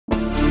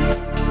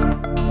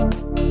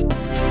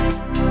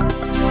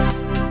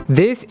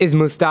This is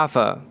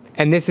Mustafa,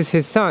 and this is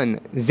his son,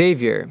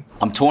 Xavier.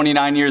 I'm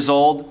 29 years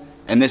old,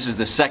 and this is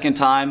the second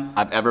time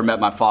I've ever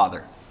met my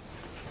father.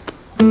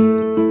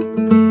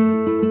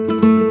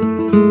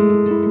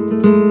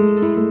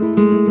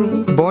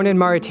 Born in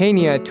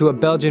Mauritania to a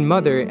Belgian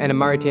mother and a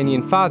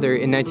Mauritanian father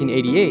in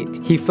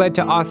 1988, he fled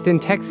to Austin,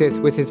 Texas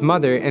with his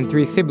mother and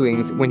 3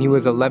 siblings when he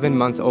was 11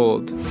 months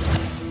old.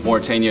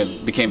 Mauritania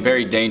became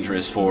very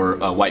dangerous for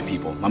white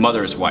people. My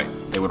mother is white.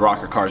 They would rock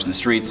her cars in the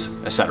streets,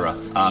 etc.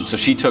 So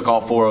she took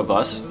all 4 of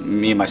us,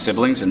 me and my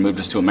siblings, and moved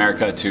us to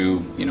America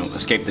to,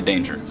 escape the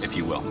danger, if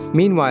you will.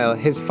 Meanwhile,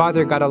 his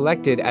father got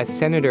elected as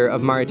senator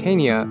of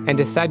Mauritania and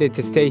decided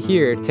to stay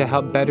here to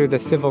help better the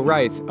civil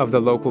rights of the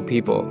local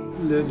people.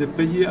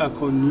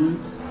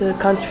 The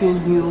country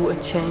knew a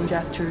change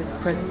after the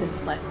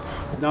president left.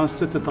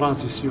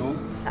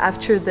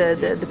 After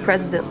the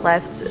president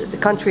left, the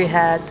country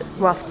had a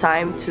rough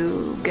time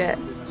to get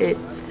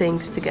its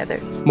things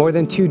together. More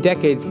than 2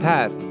 decades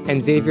passed,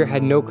 and Xavier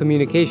had no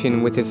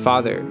communication with his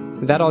father.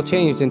 That all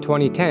changed in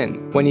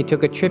 2010, when he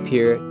took a trip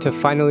here to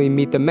finally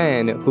meet the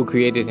man who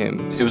created him.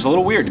 It was a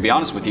little weird, to be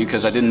honest with you,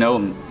 because I didn't know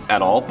him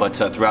at all, but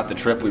throughout the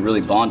trip we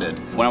really bonded.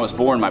 When I was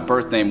born, my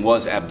birth name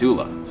was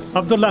Abdullah.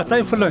 Abdullah,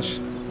 time flash.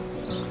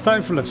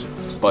 Time flash.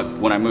 But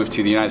when I moved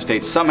to the United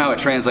States, somehow it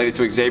translated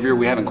to Xavier.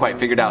 We haven't quite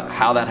figured out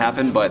how that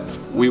happened, but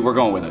we were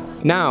going with it.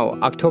 Now,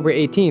 October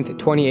 18th,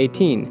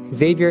 2018,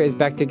 Xavier is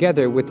back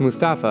together with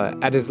Mustafa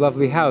at his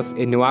lovely house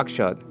in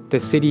Nouakchott,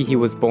 the city he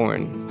was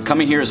born.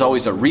 Coming here is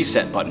always a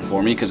reset button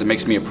for me because it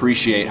makes me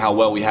appreciate how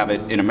well we have it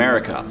in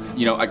America.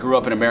 I grew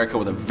up in America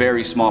with a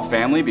very small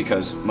family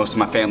because most of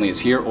my family is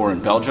here or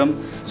in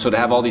Belgium. So to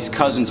have all these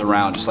cousins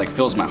around just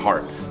fills my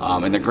heart.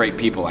 And they're great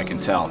people, I can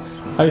tell.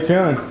 How you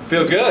feeling?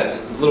 Feel good. A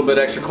little bit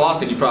extra cloth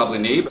than you probably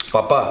need.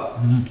 Papa,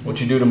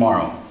 what you do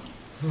tomorrow?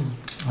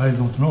 I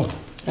don't know.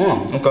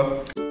 Oh,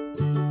 okay.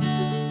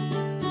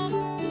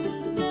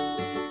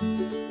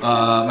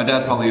 My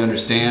dad probably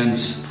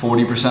understands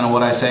 40% of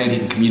what I say, and he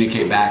can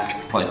communicate back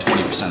probably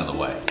 20% of the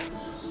way.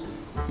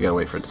 You gotta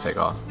wait for it to take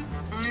off.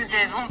 Nous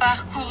avons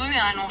parcouru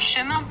un long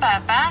chemin,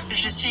 papa.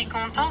 Je suis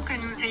content que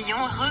nous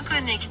ayons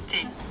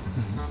reconnecté.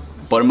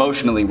 But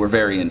emotionally, we're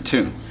very in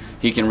tune.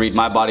 He can read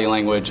my body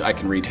language, I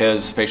can read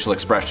his facial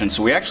expressions,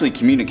 so we actually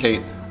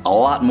communicate a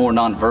lot more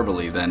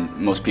non-verbally than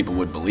most people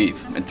would believe.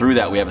 And through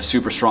that, we have a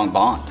super strong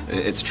bond.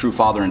 It's true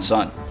father and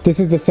son. This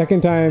is the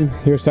second time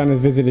your son has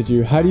visited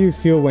you. How do you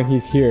feel when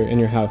he's here in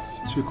your house?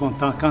 Je suis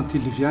content quand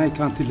il vient et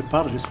quand il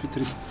part, je suis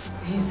triste.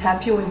 He's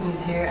happy when he's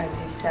here and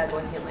he's sad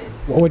when he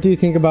leaves. What do you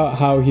think about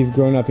how he's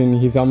grown up and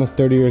he's almost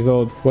 30 years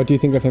old? What do you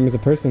think of him as a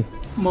person?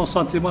 Mon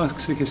sentiment,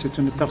 c'est que c'est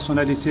une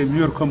personnalité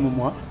mûre comme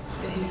moi.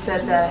 He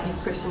said that his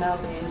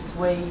personality is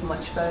way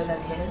much better than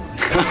his.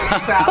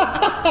 Proud.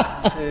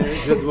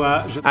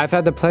 I've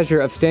had the pleasure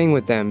of staying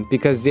with them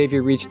because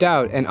Xavier reached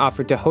out and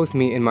offered to host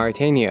me in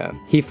Mauritania.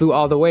 He flew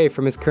all the way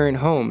from his current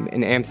home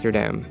in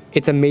Amsterdam.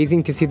 It's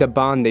amazing to see the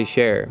bond they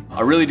share.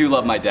 I really do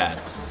love my dad.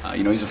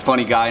 He's a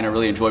funny guy and I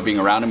really enjoy being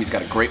around him. He's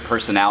got a great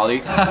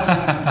personality.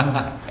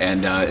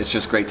 And it's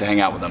just great to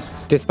hang out with him.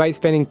 Despite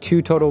spending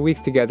 2 total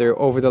weeks together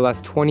over the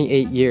last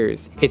 28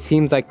 years, it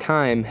seems like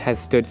time has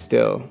stood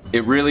still.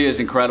 It really is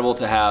incredible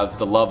to have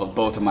the love of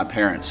both of my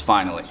parents,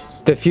 finally.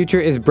 The future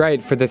is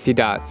bright for the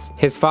Sidats.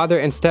 His father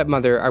and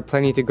stepmother are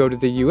planning to go to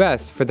the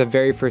US for the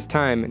very first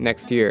time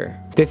next year.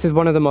 This is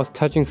one of the most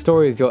touching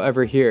stories you'll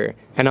ever hear,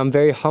 and I'm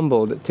very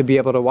humbled to be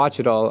able to watch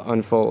it all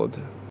unfold.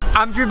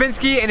 I'm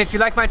Drewbinsky, and if you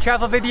like my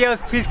travel videos,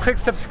 please click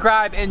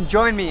subscribe and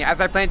join me as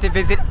I plan to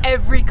visit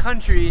every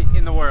country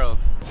in the world.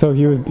 So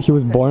he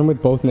was born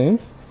with both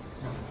names?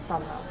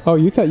 Somehow. Oh,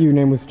 you thought your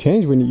name was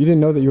changed when you didn't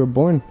know that you were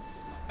born?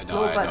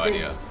 No, I had no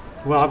idea.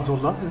 Well,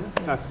 Abdullah.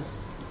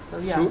 So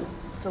yeah,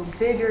 so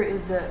Xavier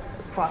is a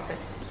prophet.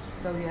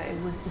 So yeah,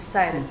 it was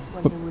decided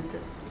when he was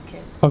a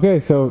kid. Okay,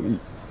 so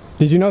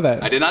did you know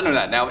that? I did not know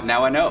that.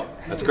 Now I know.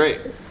 That's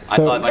great. I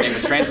thought my name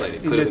was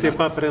translated. Il n'était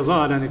pas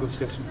présent à la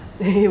négociation.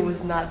 He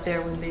was not there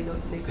when they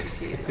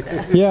negotiated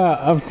that. Yeah,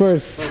 of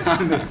course.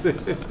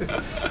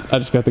 I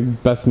just got the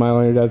best smile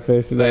on your dad's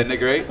face today. Isn't it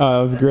great? Oh,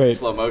 that was great.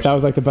 Slow motion. That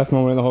was like the best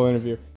moment in the whole interview.